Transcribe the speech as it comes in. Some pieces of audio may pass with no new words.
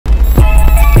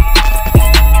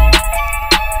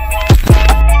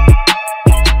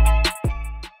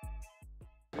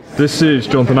This is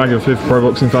Jonathan Agger, 5th Pro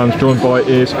Boxing Fans, joined by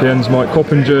ESPN's Mike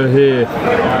Coppinger here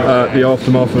at the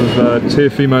aftermath of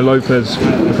Teofimo Lopez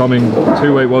becoming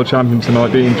 2-weight world champion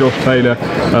tonight, beating Josh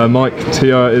Taylor. Mike,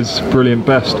 Tia is brilliant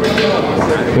best.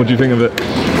 What do you think of it?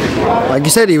 Like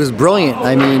you said, he was brilliant.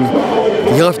 I mean,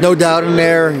 he left no doubt in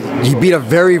there. He beat a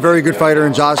very, very good fighter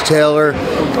in Josh Taylor.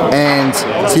 And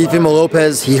Teofimo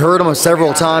Lopez, he hurt him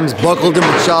several times, buckled him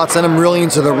with shots, sent him really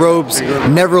into the ropes,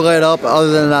 never let up.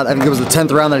 Other than that, I think it was the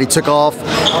 10th round that he took off.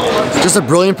 Just a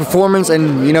brilliant performance,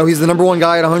 and you know, he's the #1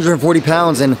 guy at 140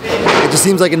 pounds, and it just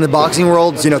seems like in the boxing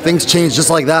world, you know, things change just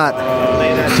like that.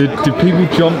 Did people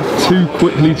jump too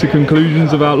quickly to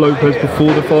conclusions about Lopez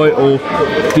before the fight, or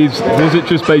was it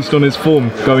just based on his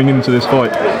form going into this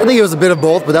fight? I think it was a bit of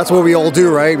both, but that's what we all do,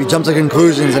 right? We jump to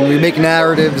conclusions and we make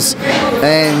narratives.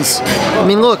 And I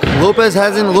mean, look, Lopez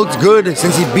hasn't looked good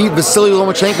since he beat Vasily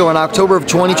Lomachenko in October of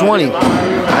 2020.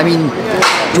 I mean,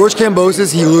 George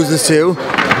Kambosos, he loses to.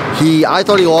 I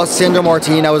thought he lost Sandor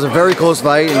Martin. That was a very close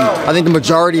fight, and I think the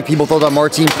majority of people thought that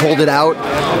Martin pulled it out.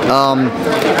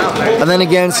 And then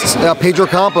against Pedro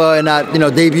Campa in that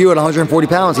debut at 140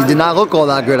 pounds, he did not look all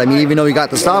that good. I mean, even though he got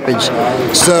the stoppage.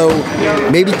 So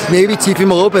maybe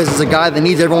Teofimo Lopez is a guy that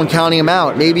needs everyone counting him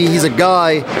out. Maybe he's a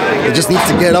guy that just needs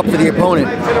to get up for the opponent.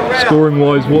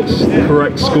 Scoring-wise, what's the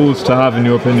correct scores to have in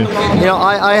your opinion? You know,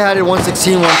 I had it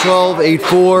 116, 112,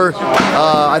 8-4.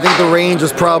 I think the range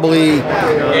was probably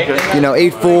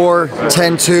 8-4,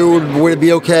 10-2 would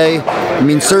be okay. I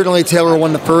mean, certainly Taylor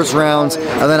won the first round,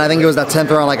 and then I think it was that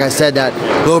 10th round, like I said, that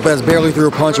Lopez barely threw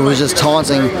a punch and was just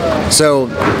taunting. So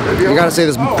you got to say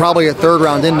there's probably a third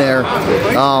round in there.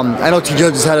 I know two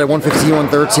judges had it at 115,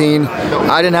 113.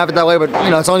 I didn't have it that way, but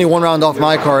it's only one round off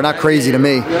my card. Not crazy to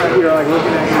me.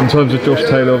 In terms of Josh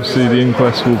Taylor, obviously the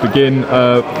inquest will begin.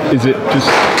 Is it just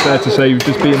fair to say he was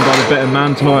just beaten by the better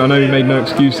man tonight? I know he made no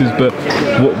excuses, but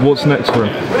what's next for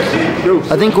him?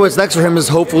 I think what's next for him is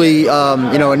hopefully,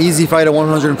 an easy fight at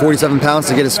 147 pounds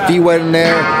to get his feet wet in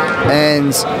there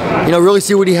and, really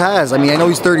see what he has. I mean, I know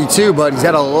he's 32, but he's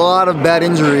had a lot of bad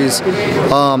injuries,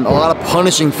 a lot of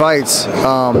punishing fights.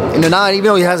 Even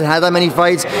though he hasn't had that many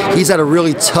fights, he's had a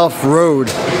really tough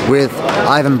road with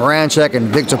Ivan Branchek and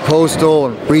Victor Postal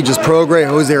and Regis Prograis,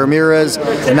 Jose Ramirez,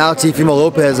 and now Teofimo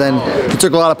Lopez, and he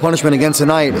took a lot of punishment again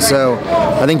tonight. So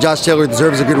I think Josh Taylor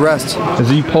deserves a good rest. Has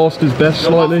he passed his best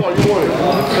slightly?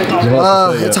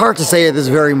 It's hard to say at this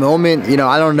very moment.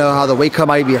 I don't know how the weight cut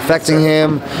might be affecting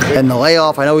him and the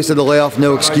layoff. I know he said the layoff,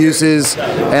 no excuses,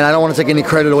 and I don't want to take any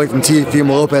credit away from Teofimo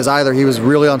Lopez either. He was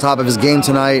really on top of his game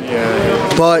tonight.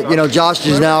 But, Josh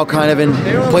is now kind of in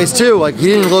place too. Like, he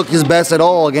didn't look his best at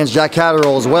all against Jack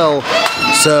Catterall as well.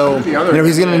 So,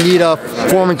 he's going to need a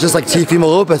performance just like Teofimo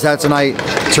Lopez had tonight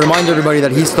to remind everybody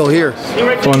that he's still here.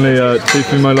 Finally,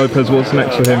 Teofimo Lopez, what's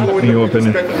next for him, in your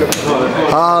opinion?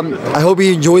 I hope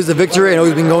he enjoys the victory. I know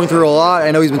he's been going through a lot.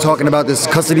 I know he's been talking about this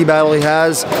custody battle he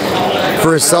has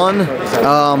for his son.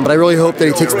 But I really hope that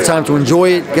he takes the time to enjoy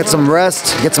it, get some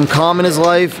rest, get some calm in his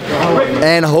life,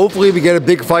 and hopefully we get a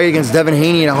big fight against Devin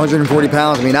Haney at 140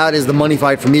 pounds. I mean, that is the money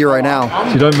fight for me right now.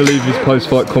 So you don't believe his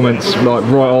post-fight comments, like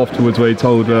right afterwards, where he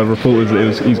told reporters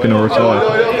that he's going to retire?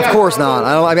 Of course not.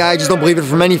 I just don't believe it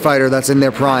from any fighter that's in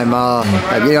their prime.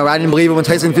 I didn't believe it when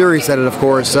Tyson Fury said it, of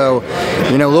course. So,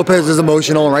 Lopez is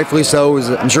emotional, and rightfully so.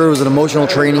 I'm sure it was an emotional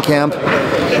training camp.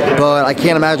 But I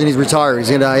can't imagine he's retired.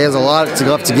 He has a lot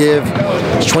left to give.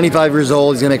 He's 25 years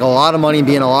old. He's going to make a lot of money and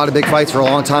be in a lot of big fights for a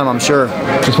long time, I'm sure.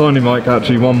 Just finally, Mike,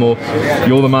 actually, one more.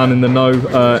 You're the man in the know.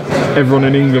 Everyone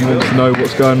in England wants to know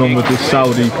what's going on with this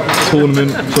Saudi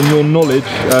tournament. From your knowledge,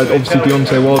 obviously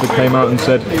Deontay Wilder came out and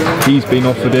said he's been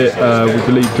offered it. We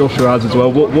believe Joshua has as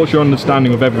well. What's your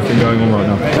understanding of everything going on right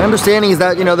now? My understanding is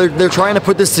that they're trying to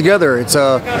put this together. It's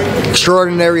an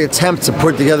extraordinary attempt to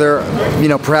put together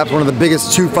perhaps one of the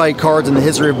biggest two-fight cards in the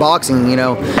history of boxing.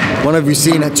 When have you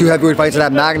seen two heavyweight fights of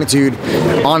that magnitude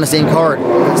on the same card?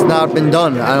 It's not been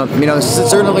done.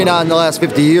 Certainly not in the last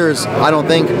 50 years, I don't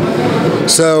think.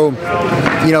 So,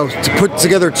 to put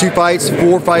together two fights,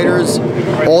 4 fighters,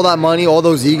 all that money, all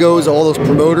those egos, all those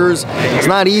promoters, it's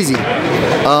not easy.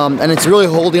 And it's really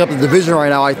holding up the division right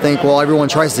now, I think, while everyone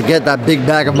tries to get that big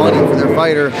bag of money for their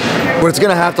fighter. But it's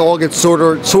going to have to all get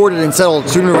sorted and settled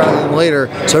sooner rather than later,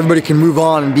 so everybody can move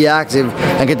on and be active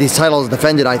and get these titles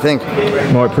defended, I think.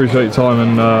 Well, I appreciate your time,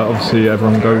 and obviously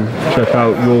everyone go check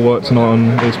out your work tonight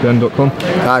on ESPN.com.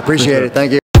 I appreciate it.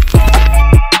 Thank you.